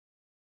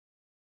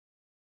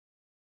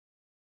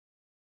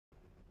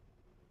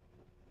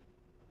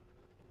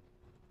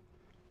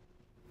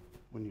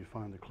When you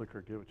find the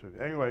clicker, give it to me.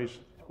 Anyways,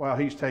 while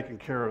he's taking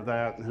care of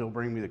that, and he'll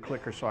bring me the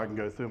clicker so I can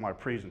go through my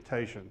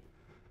presentation,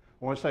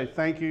 I want to say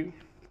thank you.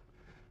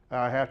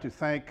 I have to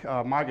thank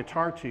my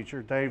guitar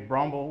teacher, Dave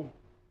Brumble,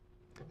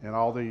 and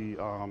all the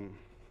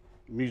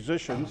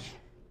musicians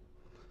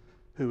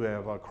who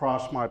have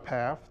crossed my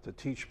path to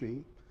teach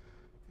me,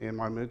 and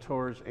my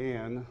mentors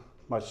and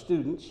my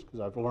students, because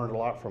I've learned a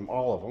lot from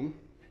all of them.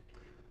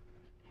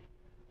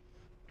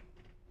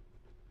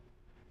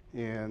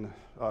 And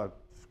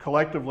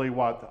collectively,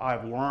 what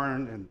I've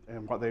learned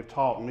and what they've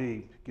taught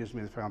me gives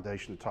me the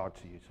foundation to talk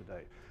to you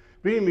today.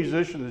 Being a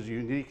musician is a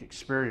unique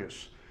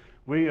experience.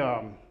 We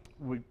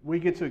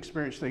get to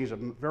experience things that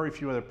very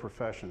few other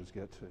professions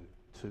get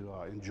to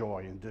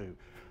enjoy and do.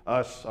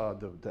 Us,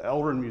 the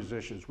elder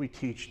musicians, we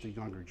teach the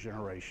younger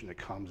generation that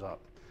comes up.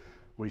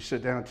 We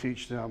sit down and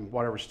teach them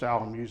whatever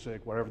style of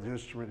music, whatever the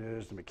instrument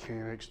is, the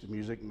mechanics, the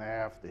music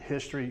math, the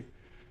history,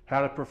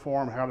 how to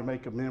perform, how to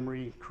make a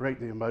memory, create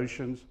the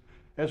emotions,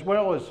 as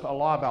well as a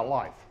lot about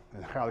life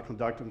and how to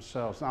conduct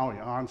themselves, not only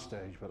on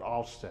stage, but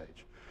off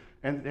stage.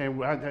 And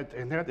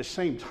at the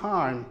same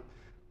time,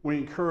 we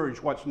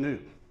encourage what's new.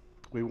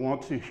 We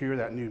want to hear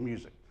that new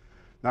music.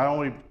 Not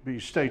only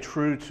stay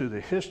true to the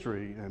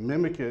history and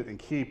mimic it and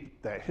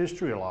keep that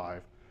history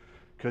alive,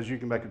 because you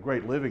can make a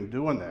great living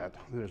doing that.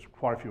 There's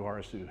quite a few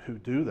artists who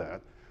do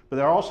that, but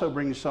they're also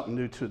bringing something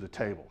new to the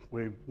table.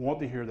 We want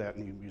to hear that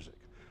new music,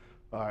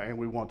 and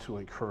we want to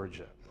encourage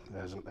it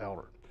as an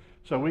elder.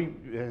 So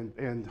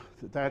and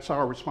that's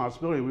our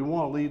responsibility. We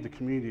want to leave the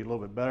community a little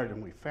bit better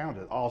than we found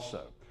it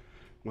also,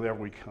 whenever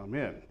we come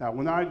in. Now,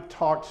 when I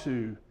talk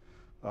to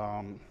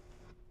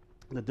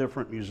the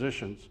different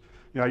musicians,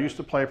 I used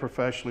to play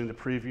professionally in the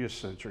previous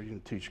century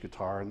and teach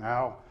guitar, and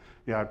now,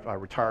 I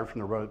retired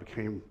from the road,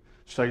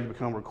 studied to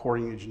become a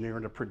recording engineer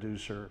and a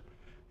producer,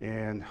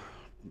 and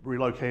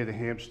relocated to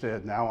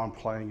Hampstead. Now I'm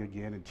playing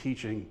again and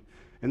teaching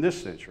in this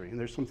century, and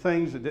there's some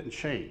things that didn't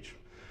change.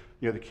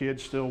 The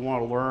kids still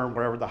want to learn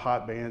whatever the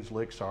hot band's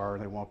licks are,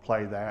 and they want to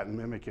play that and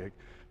mimic it.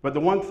 But the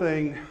one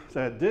thing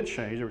that did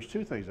change, there was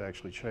two things that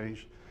actually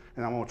changed,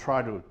 and I'm going to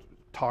try to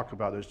talk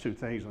about those two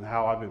things and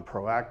how I've been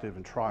proactive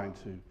in trying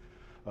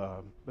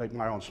to make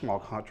my own small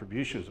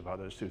contributions about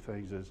those two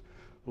things. Is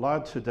a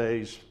lot of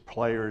today's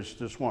players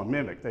just want to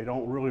mimic. They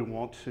don't really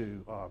want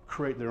to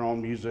create their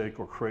own music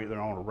or create their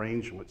own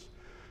arrangements.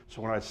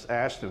 So when I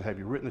asked them, have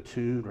you written a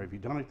tune or have you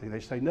done anything? They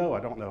say, no,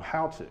 I don't know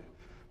how to.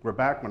 Where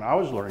back when I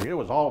was learning, it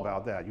was all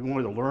about that. You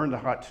wanted to learn the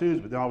hot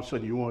tunes, but then all of a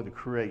sudden you wanted to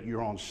create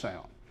your own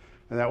sound.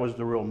 And that was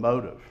the real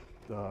motive.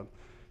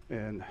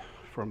 And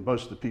from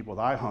most of the people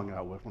that I hung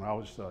out with when I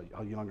was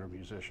a younger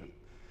musician.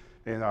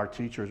 And our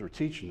teachers were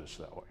teaching us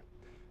that way.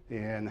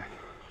 And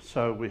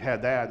so we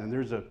had that, and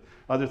there's a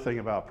other thing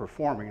about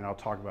performing, and I'll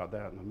talk about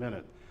that in a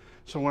minute.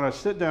 So when I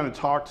sit down and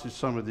talk to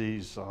some of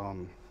these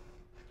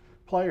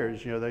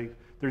players,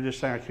 they're just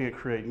saying, I can't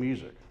create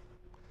music.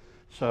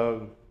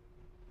 So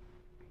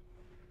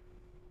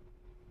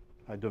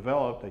I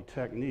developed a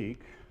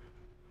technique,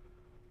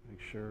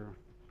 make sure,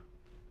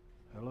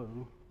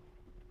 hello.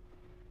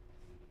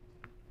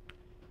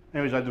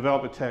 Anyways, I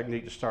developed a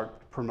technique to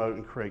start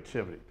promoting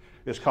creativity.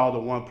 It's called the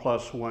 1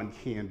 + 1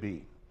 can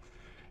be.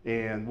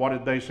 And what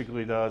it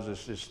basically does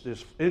is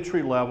this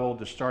entry level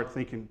to start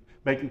thinking,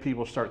 making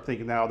people start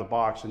thinking out of the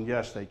box, and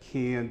yes, they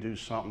can do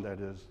something that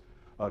is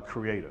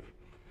creative.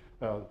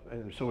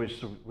 And so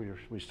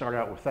we start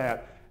out with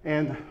that,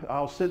 and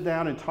I'll sit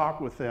down and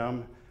talk with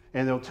them,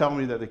 and they'll tell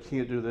me that they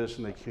can't do this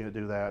and they can't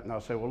do that, and I'll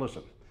say, well,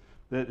 listen,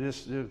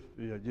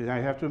 I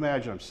have to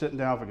imagine I'm sitting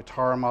down with a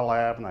guitar in my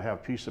lap, and I have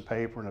a piece of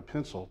paper and a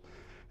pencil,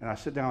 and I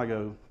sit down and I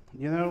go,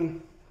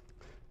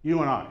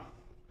 you and I,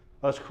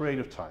 us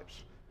creative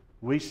types,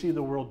 we see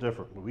the world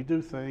differently. We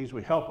do things,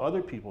 we help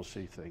other people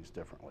see things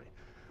differently.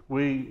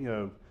 We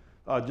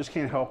just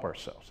can't help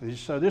ourselves. And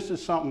so this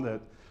is something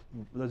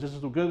this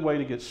is a good way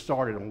to get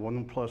started on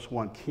 1 +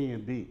 1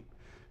 can be.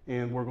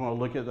 And we're going to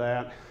look at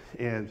that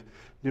and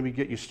let me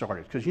get you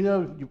started. Because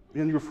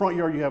in your front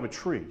yard you have a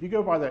tree. You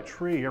go by that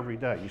tree every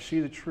day. You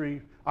see the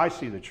tree, I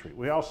see the tree,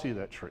 we all see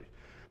that tree.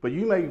 But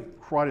you may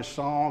write a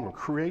song or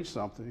create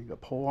something, a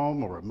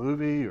poem or a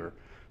movie or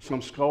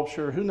some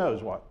sculpture, who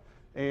knows what.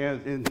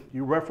 And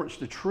you reference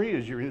the tree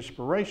as your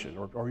inspiration,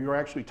 or you're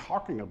actually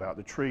talking about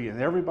the tree,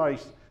 and everybody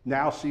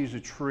now sees the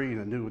tree in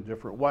a new and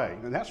different way.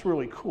 And that's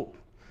really cool,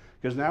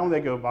 because now when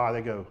they go by,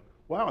 they go,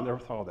 wow, I never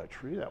thought of that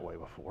tree that way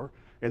before.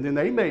 And then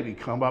they maybe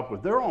come up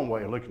with their own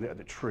way of looking at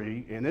the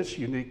tree, and it's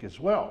unique as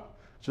well.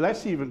 So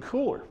that's even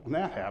cooler when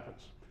that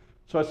happens.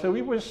 So I say,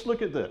 we just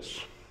look at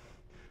this.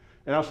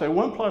 And I'll say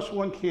 1 +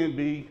 1 can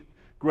be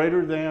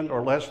greater than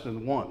or less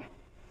than 1.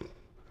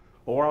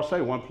 Or I'll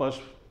say 1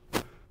 +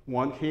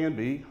 1 can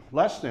be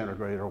less than or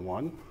greater than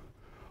 1.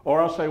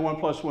 Or I'll say 1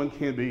 + 1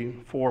 can be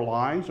 4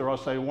 lines, or I'll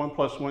say 1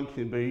 + 1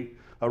 can be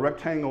a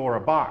rectangle or a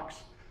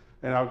box.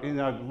 And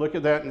I look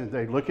at that, and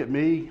they look at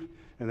me,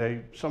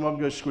 and some of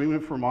them go screaming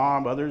for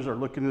mom, others are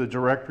looking in the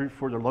directory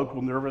for their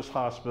local nervous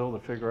hospital to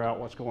figure out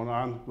what's going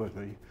on with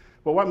me.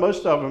 But what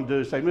most of them do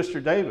is say,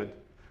 Mr. David,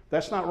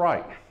 that's not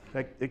right.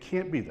 It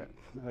can't be that.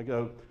 And I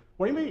go,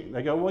 What do you mean?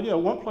 They go, well, yeah,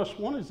 1 plus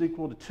 1 is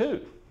equal to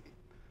 2.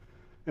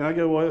 And I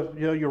go, well,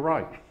 yeah, you're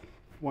right.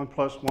 1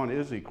 plus 1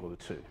 is equal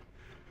to 2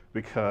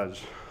 because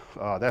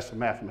that's a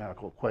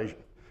mathematical equation.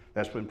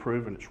 That's been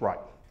proven, it's right.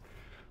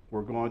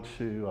 We're going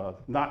to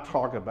not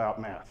talk about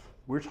math.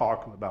 We're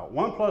talking about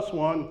 1 plus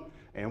 1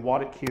 and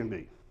what it can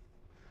be.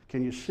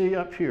 Can you see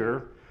up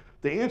here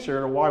the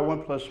answer to why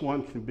 1 plus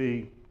 1 can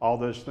be all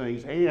those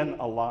things and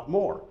a lot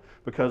more?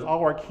 Because all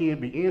our can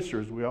be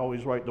answers, we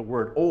always write the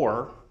word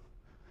or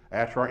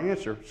after our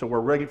answer, so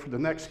we're ready for the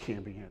next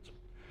can be answer.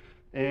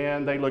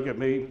 And they look at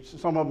me,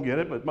 some of them get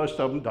it, but most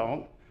of them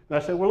don't. And I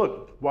say, well,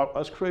 look, what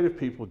us creative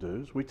people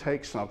do is we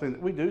take something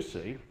that we do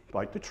see,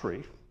 like the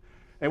tree,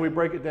 and we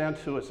break it down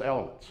to its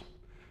elements.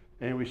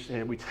 And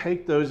we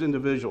take those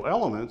individual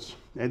elements,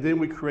 and then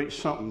we create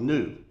something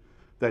new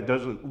that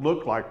doesn't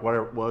look like what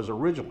it was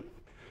originally.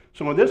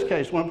 So in this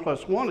case, 1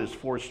 plus 1 is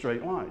 4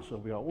 straight lines. So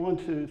we got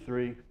 1, 2,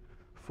 3,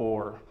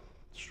 4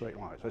 straight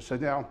lines. I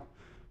said, now,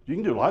 you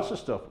can do lots of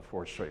stuff with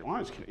 4 straight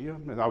lines, can't you?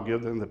 And I'll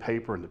give them the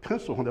paper and the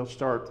pencil, and they'll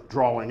start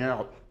drawing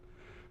out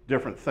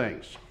different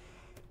things.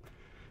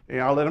 And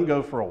I'll let them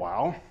go for a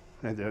while,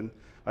 and then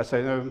I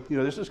say, no, you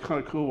know, this is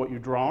kind of cool what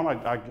you've drawn.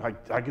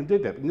 I can do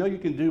that, but you know, you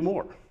can do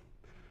more.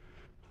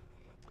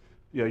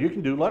 You know, you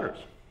can do letters.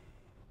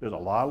 There's a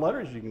lot of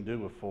letters you can do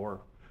with 4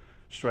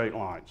 straight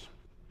lines.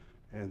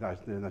 And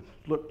then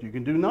look, you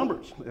can do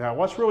numbers. Now,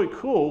 what's really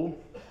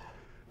cool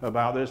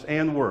about this,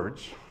 and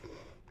words,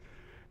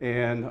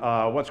 and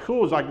what's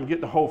cool is I can get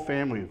the whole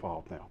family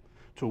involved now,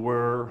 to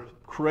where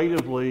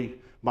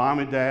creatively, mom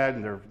and dad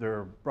and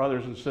their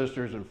brothers and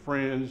sisters and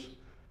friends,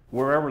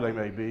 wherever they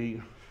may be,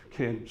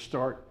 can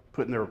start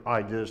putting their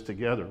ideas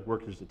together,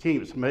 work as a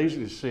team. It's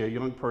amazing to see a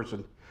young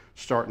person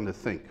starting to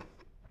think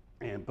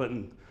and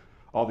putting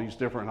all these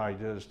different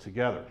ideas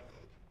together.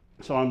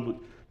 So I'm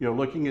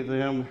looking at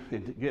them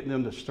and getting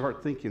them to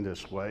start thinking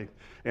this way,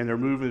 and they're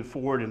moving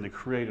forward in the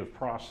creative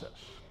process.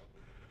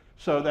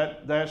 So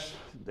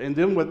and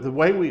then the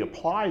way we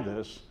apply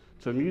this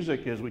to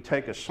music is we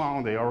take a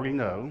song they already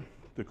know,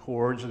 the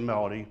chords and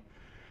melody,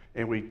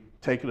 and we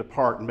take it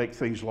apart and make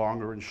things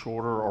longer and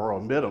shorter or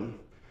omit them,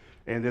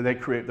 and then they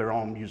create their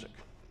own music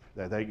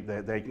that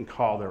they can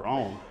call their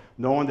own,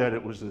 knowing that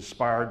it was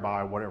inspired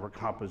by whatever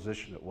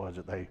composition it was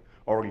that they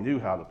already knew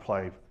how to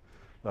play,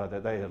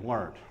 that they had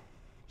learned.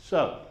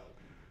 So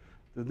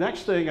the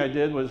next thing I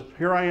did was,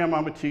 here I am,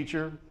 I'm a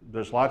teacher.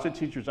 There's lots of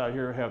teachers out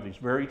here who have these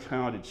very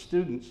talented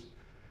students.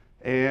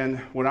 And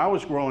when I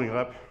was growing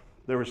up,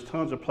 there was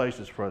tons of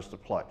places for us to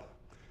play,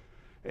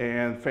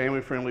 and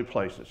family-friendly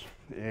places.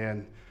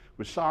 And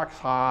with sock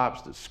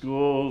hops, the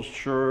schools,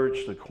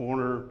 church, the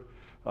corner,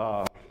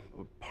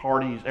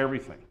 parties,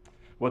 everything.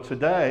 Well,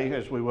 today,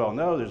 as we well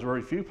know, there's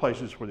very few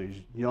places for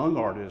these young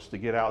artists to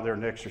get out there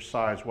and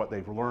exercise what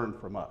they've learned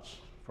from us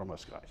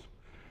guys.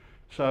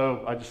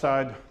 So I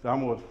decided that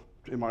I'm going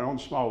to, in my own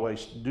small way,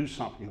 do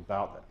something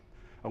about that.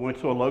 I went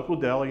to a local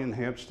deli in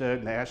Hampstead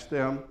and asked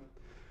them,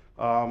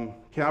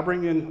 can I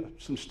bring in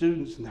some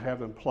students and have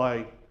them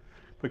play?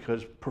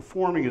 Because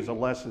performing is a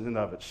lesson in and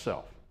of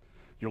itself.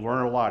 You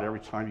learn a lot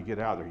every time you get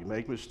out there. You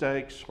make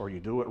mistakes or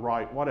you do it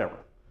right, whatever.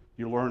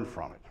 You learn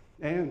from it.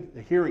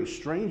 And hearing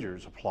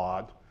strangers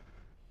applaud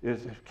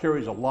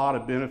carries a lot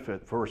of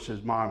benefit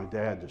versus mom and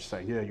dad just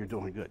saying, yeah, you're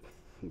doing good,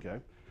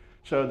 okay?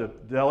 So the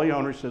deli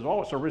owner says,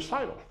 oh, it's a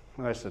recital.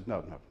 And I said,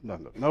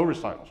 no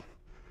recitals.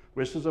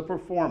 This is a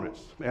performance.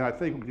 And I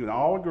think we can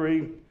all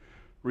agree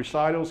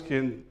recitals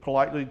can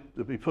politely,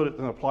 to be put it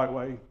in a polite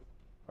way,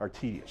 are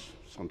tedious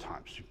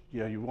sometimes.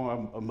 Yeah, you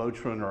want a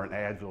Motrin or an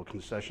Advil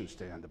concession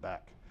stand in the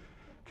back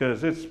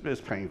because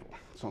it's painful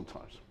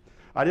sometimes.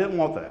 I didn't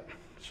want that.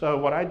 So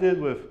what I did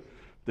with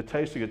the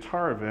Taste of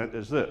Guitar event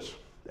is this.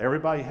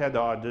 Everybody had to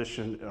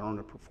audition and earn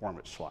a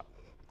performance slot.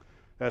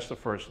 That's the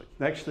first thing.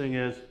 Next thing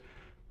is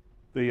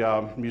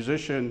the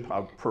musician,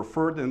 I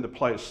preferred them to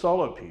play a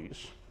solo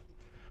piece,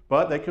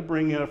 but they could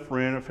bring in a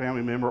friend, a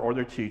family member, or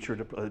their teacher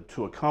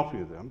to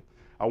accompany them.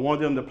 I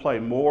wanted them to play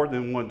more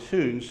than one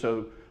tune,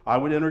 so I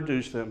would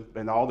introduce them,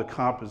 and all the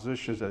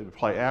compositions that they would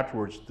play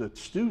afterwards, the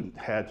student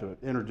had to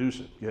introduce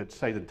it. You had to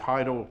say the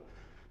title,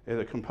 and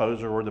the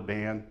composer or the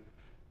band,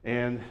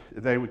 and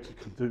they would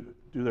do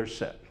their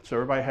set. So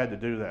everybody had to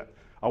do that.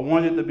 I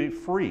wanted it to be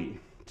free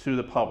to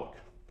the public.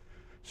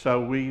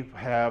 So we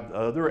have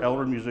other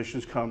elder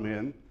musicians come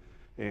in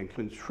and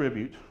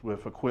contribute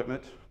with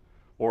equipment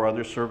or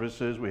other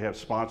services. We have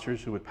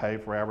sponsors who would pay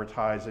for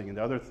advertising and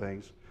other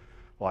things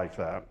like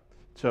that.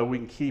 So we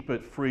can keep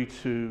it free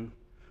to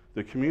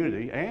the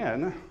community.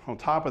 And on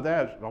top of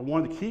that, I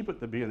wanted to keep it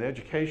to be an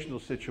educational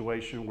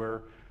situation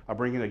where I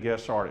bring in a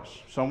guest artist,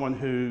 someone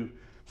who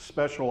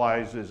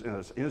specializes in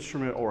an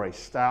instrument or a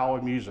style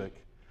of music,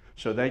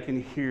 so they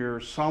can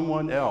hear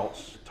someone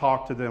else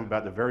talk to them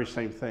about the very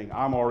same thing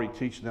I'm already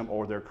teaching them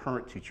or their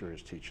current teacher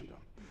is teaching them.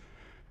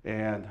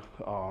 And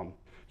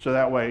so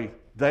that way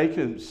they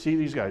can see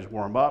these guys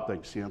warm up, they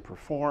can see them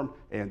perform,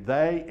 and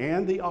they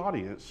and the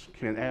audience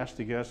can ask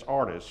the guest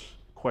artists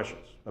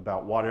questions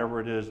about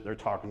whatever it is they're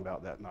talking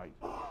about that night.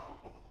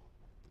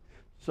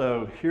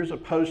 So here's a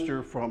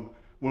poster from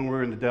when we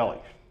were in the deli.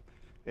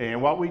 And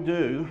what we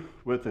do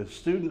with the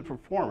student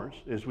performers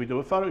is we do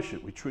a photo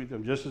shoot. We treat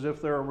them just as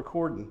if they're a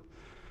recording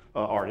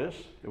artist.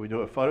 And we do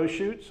a photo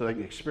shoot so they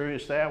can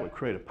experience that. We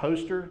create a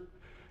poster,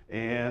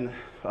 and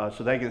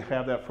so they can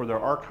have that for their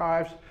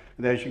archives.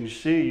 And as you can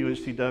see,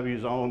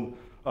 UNCW's own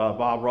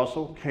Bob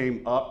Russell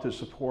came up to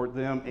support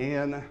them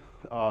in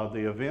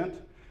the event.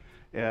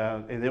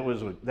 And that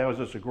was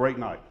just a great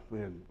night.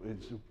 And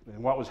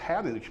what was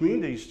happening, the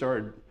community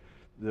started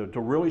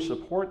to really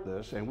support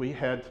this, and we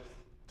had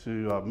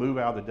to move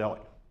out of the deli.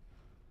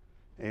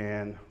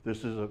 And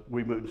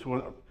we moved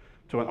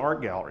to an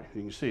art gallery.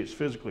 You can see it's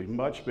physically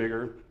much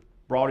bigger,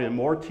 brought in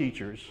more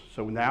teachers,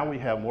 so now we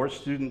have more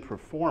student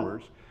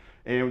performers.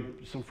 And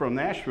so from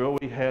Nashville,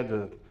 we had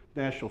the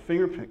national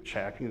fingerpick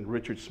champion,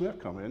 Richard Smith,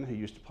 come in. He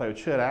used to play with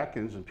Chet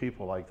Atkins and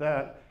people like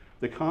that.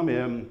 They come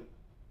in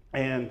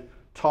and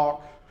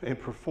talk and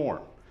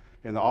perform.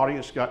 And the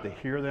audience got to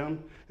hear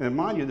them. And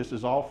mind you, this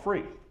is all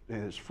free.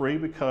 And it's free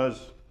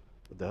because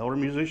the elder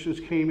musicians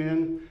came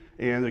in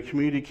and the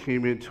community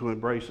came in to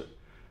embrace it.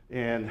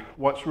 And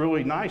what's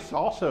really nice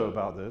also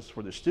about this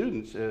for the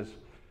students is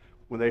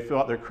when they fill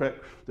out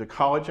their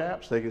college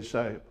apps, they can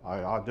say, I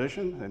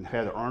auditioned and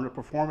had to earn a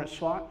performance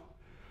slot.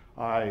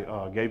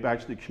 I gave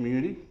back to the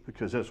community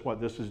because that's what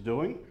this is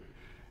doing.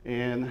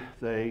 And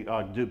they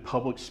do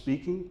public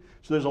speaking.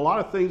 So there's a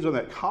lot of things on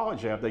that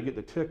college app they get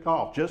to tick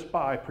off just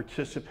by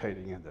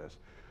participating in this.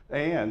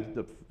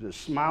 And the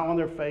smile on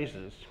their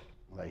faces,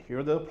 when they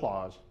hear the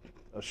applause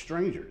of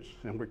strangers,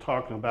 and we're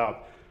talking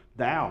about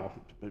now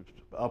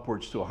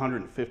upwards to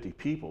 150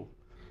 people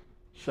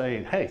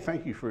saying, hey,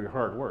 thank you for your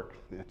hard work,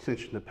 your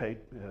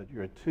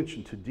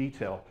attention to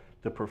detail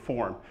to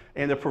perform.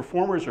 And the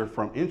performers are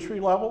from entry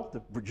level,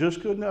 they're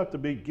just good enough to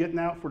be getting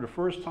out for the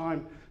first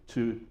time,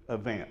 to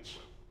advance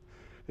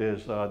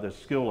is the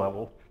skill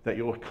level that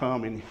you'll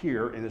come and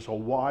hear, and it's a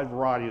wide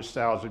variety of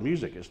styles of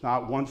music. It's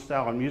not one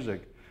style of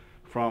music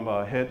from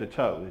head to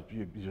toe.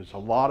 There's a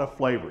lot of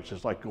flavors.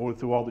 It's like going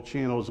through all the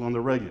channels on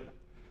the radio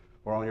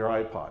or on your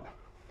iPod.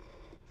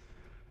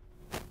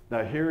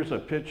 Now here's a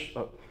pitch.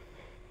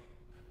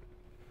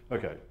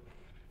 Okay.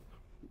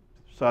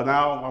 So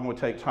now I'm going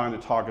to take time to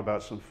talk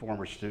about some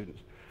former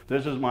students.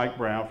 This is Mike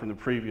Brown from the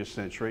previous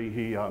century.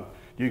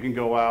 You can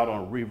go out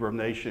on Reverb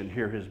Nation and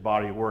hear his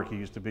body of work. He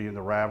used to be in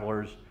the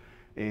Ravelers,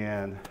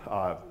 and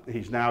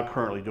he's now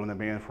currently doing the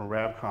band from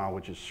Rabcon,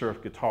 which is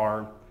surf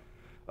guitar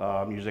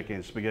music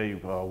and spaghetti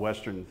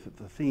western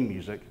theme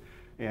music.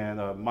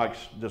 And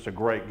Mike's just a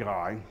great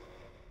guy.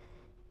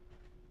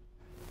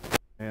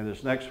 And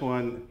this next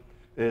one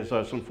is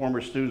some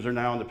former students are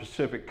now on the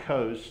Pacific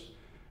Coast,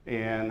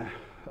 and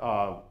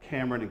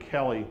Cameron and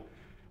Kelly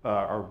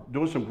are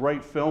doing some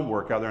great film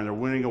work out there, and they're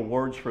winning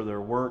awards for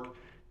their work.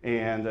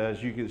 And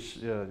as you can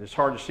see, it's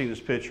hard to see this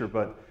picture,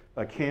 but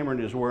Cameron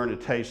is wearing a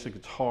Taste of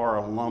Guitar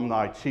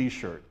alumni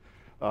t-shirt.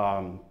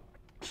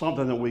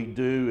 Something that we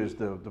do is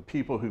the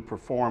people who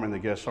perform and the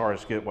guest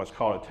artists get what's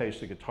called a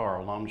Taste of Guitar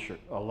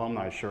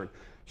alumni shirt.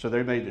 So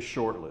they made the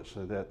short list,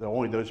 so that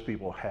only those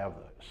people have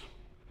those.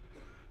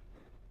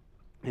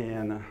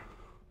 And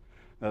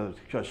the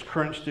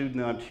current student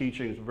that I'm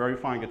teaching is a very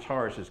fine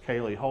guitarist, is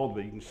Kaylee Hold,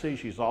 but you can see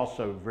she's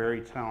also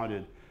very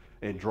talented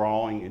in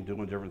drawing and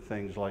doing different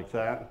things like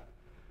that.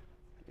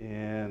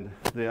 And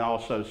then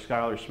also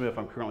Skylar Smith,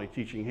 I'm currently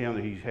teaching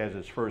him. He has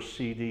his first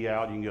CD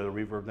out. You can go to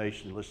Reverb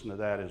Nation and listen to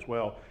that as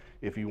well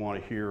if you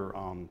want to hear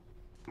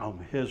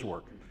his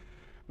work.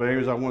 But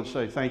anyways, I want to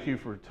say thank you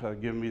for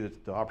giving me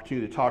the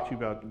opportunity to talk to you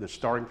about the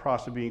starting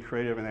process of being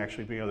creative and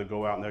actually being able to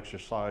go out and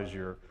exercise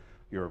your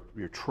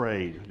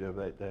trade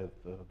that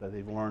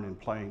they've learned in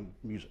playing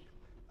music.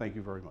 Thank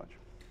you very much.